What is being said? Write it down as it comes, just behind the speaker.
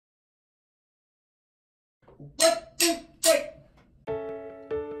1, 2, 3.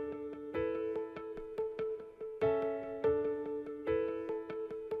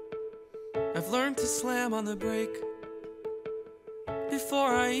 I've learned to slam on the brake before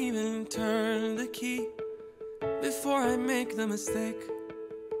I even turn the key, before I make the mistake,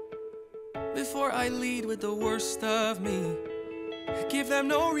 before I lead with the worst of me. Give them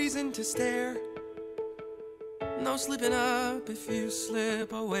no reason to stare, no slipping up if you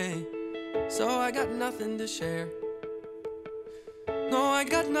slip away. So I got nothing to share, no, I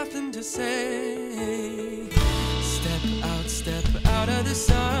got nothing to say. Step out of the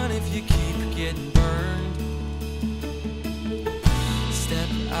sun if you keep getting burned. Step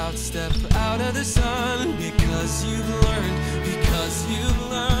out of the sun because you've learned,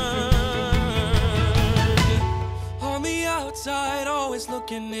 On the outside, always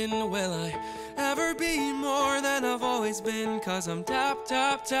looking in, will I ever be more than I've always been? Cause I'm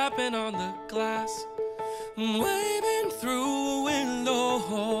tapping on the glass, waving through a window.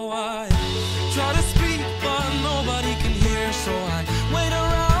 I try to speak but nobody can hear, so I wait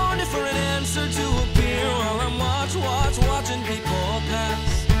around for an answer to appear while I'm watching people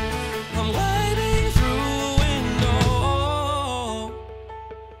pass. I'm waving through a window.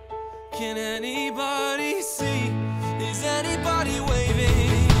 Can anybody see? Is anybody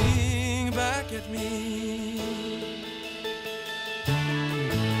waving back at me?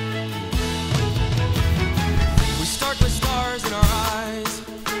 We start with stars in our eyes.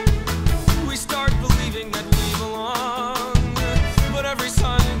 We start believing that we belong, but every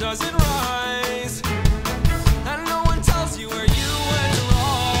sun doesn't rise, and no one tells you where you went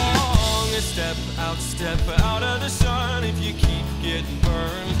wrong. Step out of the sun if you keep getting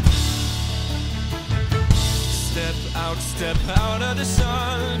burned. Step out of the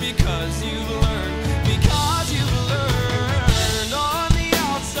sun because you've learned, On the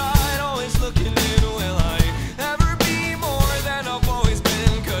outside, always looking in, will I ever be more than I've always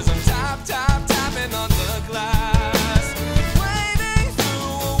been? Cause I'm tapping on the glass, waving through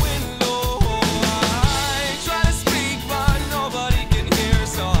a window. I try to speak but nobody can hear,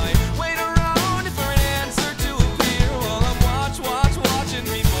 so I wait around for an answer to appear while I'm watching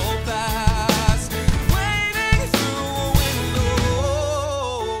people pass, waving through a window.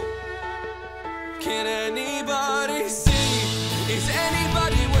 Can anybody see? Is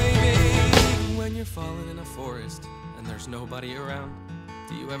anybody waving? When you're falling in a forest and there's nobody around,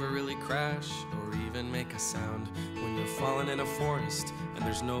 do you ever really crash or even make a sound? When you're falling in a forest and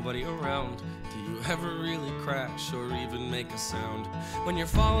there's nobody around, do you ever really crash or even make a sound? When you're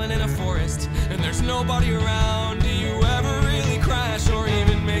falling in a forest and there's nobody around, do you ever really crash or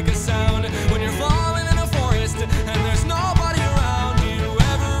even make a sound? When you're falling in a forest and there's nobody around, do you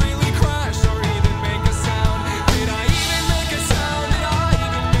ever really crash or even make a sound? Did I even make a sound? Did I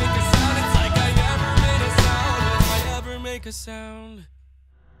even make a sound? It's like I never made a sound. Did I ever make a sound?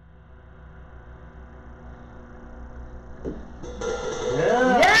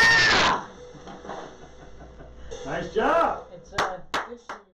 Yeah! Nice job! It's